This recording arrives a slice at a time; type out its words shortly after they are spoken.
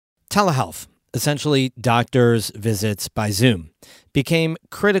Telehealth, essentially doctors' visits by Zoom, became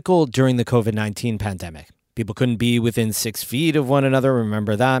critical during the COVID-19 pandemic. People couldn't be within 6 feet of one another,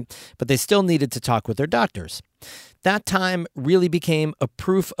 remember that, but they still needed to talk with their doctors. That time really became a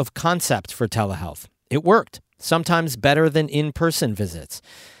proof of concept for telehealth. It worked, sometimes better than in-person visits.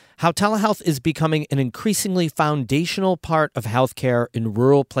 How telehealth is becoming an increasingly foundational part of healthcare in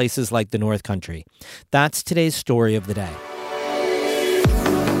rural places like the North Country. That's today's story of the day.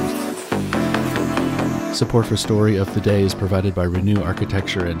 Support for Story of the Day is provided by Renew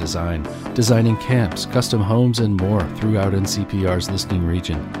Architecture and Design, designing camps, custom homes, and more throughout NCPR's listening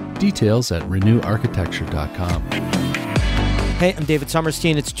region. Details at renewarchitecture.com. Hey, I'm David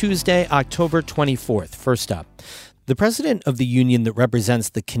Sommerstein. It's Tuesday, October 24th. First up, the president of the union that represents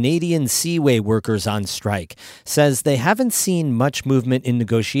the Canadian Seaway workers on strike says they haven't seen much movement in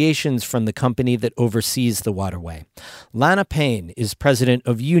negotiations from the company that oversees the waterway. Lana Payne is president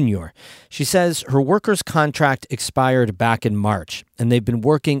of Unior. She says her workers' contract expired back in March, and they've been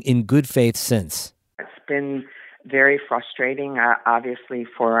working in good faith since. It's been very frustrating, obviously,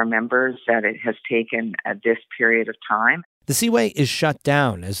 for our members that it has taken this period of time. The Seaway is shut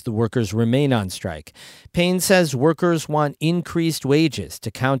down as the workers remain on strike. Payne says workers want increased wages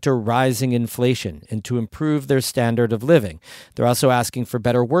to counter rising inflation and to improve their standard of living. They're also asking for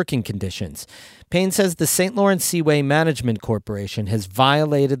better working conditions. Payne says the St. Lawrence Seaway Management Corporation has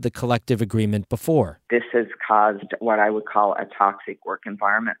violated the collective agreement before. This has caused what I would call a toxic work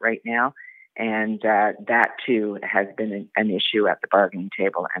environment right now. And that, too, has been an issue at the bargaining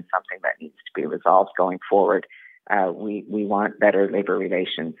table and something that needs to be resolved going forward. We want better labor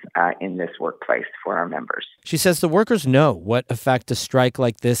relations in this workplace for our members. She says the workers know what effect a strike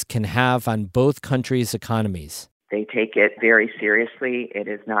like this can have on both countries' economies. They take it very seriously. It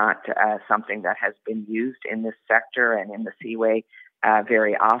is not something that has been used in this sector and in the Seaway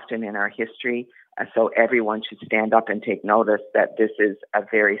very often in our history. So everyone should stand up and take notice that this is a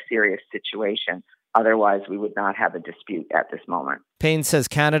very serious situation. Otherwise, we would not have a dispute at this moment. Payne says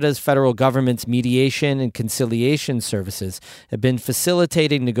Canada's federal government's mediation and conciliation services have been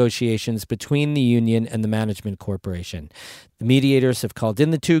facilitating negotiations between the union and the management corporation. The mediators have called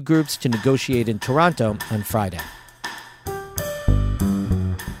in the two groups to negotiate in Toronto on Friday.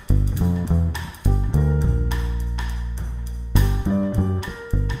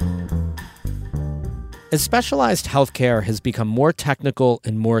 As specialized healthcare has become more technical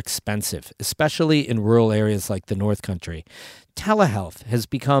and more expensive, especially in rural areas like the North Country, telehealth has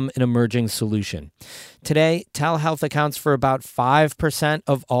become an emerging solution. Today, telehealth accounts for about 5%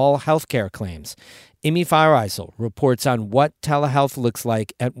 of all healthcare claims. Amy Feiereisel reports on what telehealth looks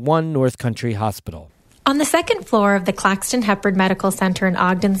like at one North Country hospital. On the second floor of the Claxton Hepburn Medical Center in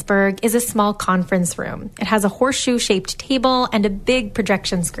Ogdensburg is a small conference room. It has a horseshoe-shaped table and a big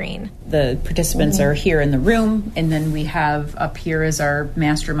projection screen. The participants are here in the room, and then we have up here is our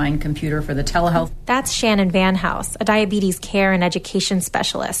mastermind computer for the telehealth. That's Shannon Van House, a diabetes care and education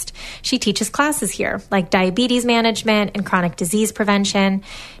specialist. She teaches classes here, like diabetes management and chronic disease prevention.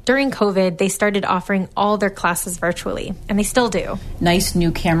 During COVID, they started offering all their classes virtually, and they still do. Nice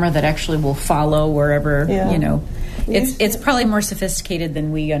new camera that actually will follow wherever, you know. It's probably more sophisticated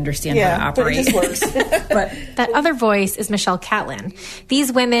than we understand how to operate. But it just works. But that other voice is Michelle Catlin.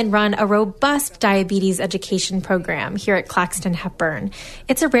 These women run a robust diabetes education program here at Claxton Hepburn.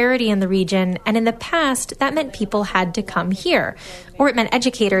 It's a rarity in the region, and in the past, that meant people had to come here, or it meant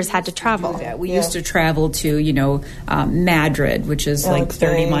educators had to travel. We used to travel to, Madrid, which is like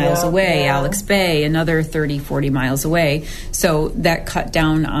 30 miles away, Alex Bay, another 30, 40 miles away. So that cut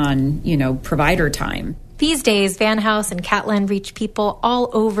down on, provider time. These days, Van House and Catlin reach people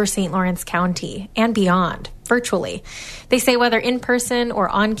all over St. Lawrence County and beyond, virtually. They say whether in person or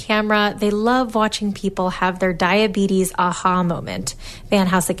on camera, they love watching people have their diabetes aha moment. Van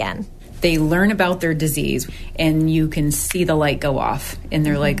House again. They learn about their disease, and you can see the light go off, and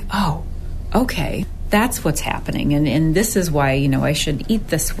they're like, oh, okay. That's what's happening, and this is why, I should eat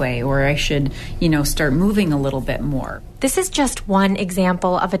this way, or I should, start moving a little bit more. This is just one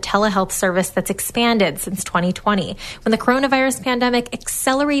example of a telehealth service that's expanded since 2020, when the coronavirus pandemic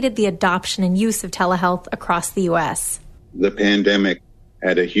accelerated the adoption and use of telehealth across the U.S. The pandemic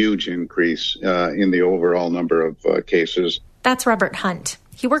had a huge increase in the overall number of cases. That's Robert Hunt.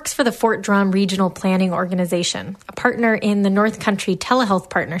 He works for the Fort Drum Regional Planning Organization, a partner in the North Country Telehealth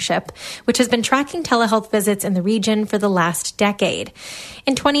Partnership, which has been tracking telehealth visits in the region for the last decade.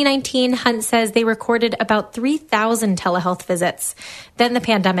 In 2019, Hunt says they recorded about 3,000 telehealth visits. Then the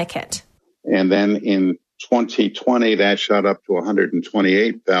pandemic hit. And then in 2020, that shot up to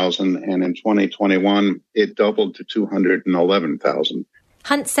 128,000. And in 2021, it doubled to 211,000.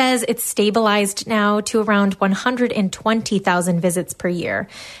 Hunt says it's stabilized now to around 120,000 visits per year.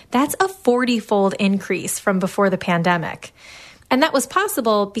 That's a 40-fold increase from before the pandemic. And that was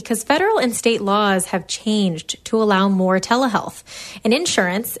possible because federal and state laws have changed to allow more telehealth. And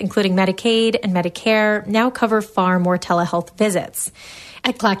insurance, including Medicaid and Medicare, now cover far more telehealth visits.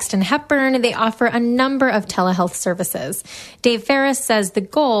 At Claxton Hepburn, they offer a number of telehealth services. Dave Ferris says the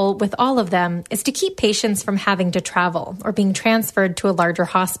goal with all of them is to keep patients from having to travel or being transferred to a larger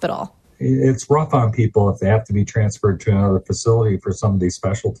hospital. It's rough on people if they have to be transferred to another facility for some of these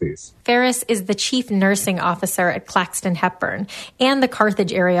specialties. Ferris is the chief nursing officer at Claxton Hepburn and the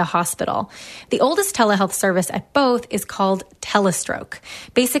Carthage Area Hospital. The oldest telehealth service at both is called Telestroke.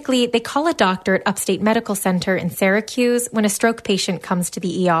 Basically, they call a doctor at Upstate Medical Center in Syracuse when a stroke patient comes to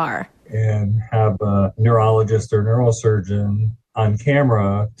the ER. And have a neurologist or neurosurgeon on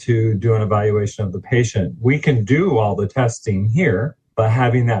camera to do an evaluation of the patient. We can do all the testing here, but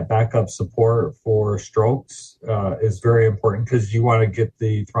having that backup support for strokes is very important because you want to get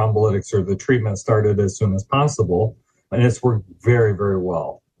the thrombolytics or the treatment started as soon as possible. And it's worked very, very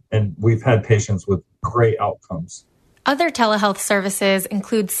well. And we've had patients with great outcomes. Other telehealth services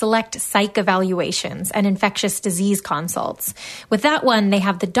include select psych evaluations and infectious disease consults. With that one, they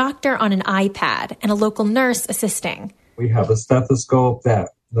have the doctor on an iPad and a local nurse assisting. We have a stethoscope that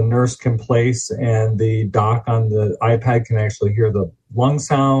the nurse can place, and the doc on the iPad can actually hear the lung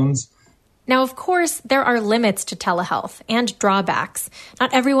sounds. Now, of course, there are limits to telehealth and drawbacks.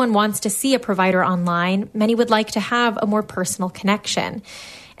 Not everyone wants to see a provider online. Many would like to have a more personal connection.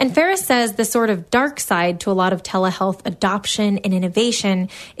 And Ferris says the sort of dark side to a lot of telehealth adoption and innovation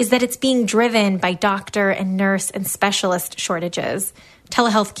is that it's being driven by doctor and nurse and specialist shortages.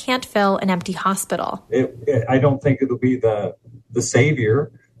 Telehealth can't fill an empty hospital. I don't think it'll be the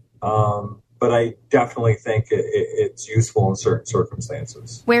savior, but I definitely think it's useful in certain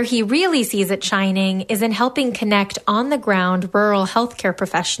circumstances. Where he really sees it shining is in helping connect on-the-ground rural healthcare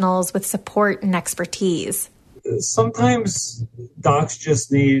professionals with support and expertise. Sometimes docs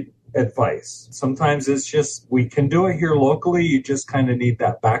just need advice. Sometimes it's just, we can do it here locally. You just kind of need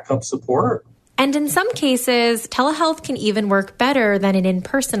that backup support. And in some cases, telehealth can even work better than an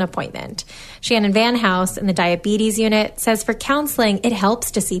in-person appointment. Shannon Van House in the diabetes unit says for counseling, it helps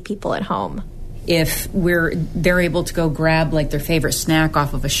to see people at home. If they're able to go grab like their favorite snack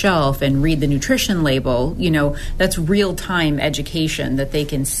off of a shelf and read the nutrition label, that's real-time education that they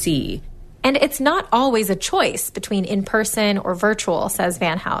can see. And it's not always a choice between in-person or virtual, says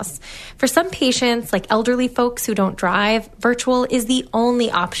Van House. For some patients, like elderly folks who don't drive, virtual is the only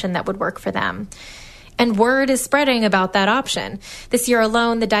option that would work for them. And word is spreading about that option. This year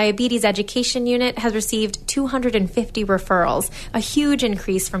alone, the Diabetes Education Unit has received 250 referrals, a huge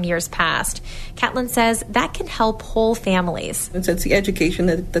increase from years past. Catlin says that can help whole families. It's the education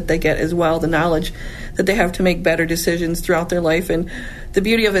that they get as well, the knowledge that they have to make better decisions throughout their life. And the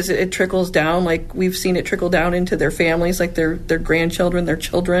beauty of it is it trickles down, like we've seen it trickle down into their families, like their grandchildren, their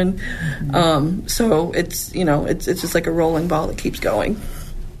children. So it's just like a rolling ball that keeps going.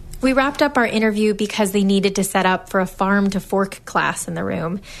 We wrapped up our interview because they needed to set up for a farm to fork class in the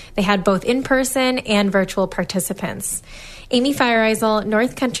room. They had both in-person and virtual participants. Amy Feiereisel,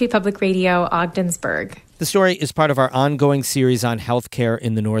 North Country Public Radio, Ogdensburg. The story is part of our ongoing series on healthcare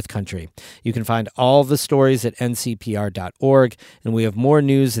in the North Country. You can find all the stories at ncpr.org, and we have more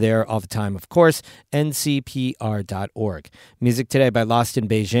news there all the time, of course, ncpr.org. Music today by Lost in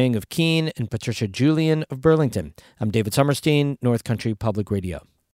Beijing of Keene and Patricia Julian of Burlington. I'm David Summerstein, North Country Public Radio.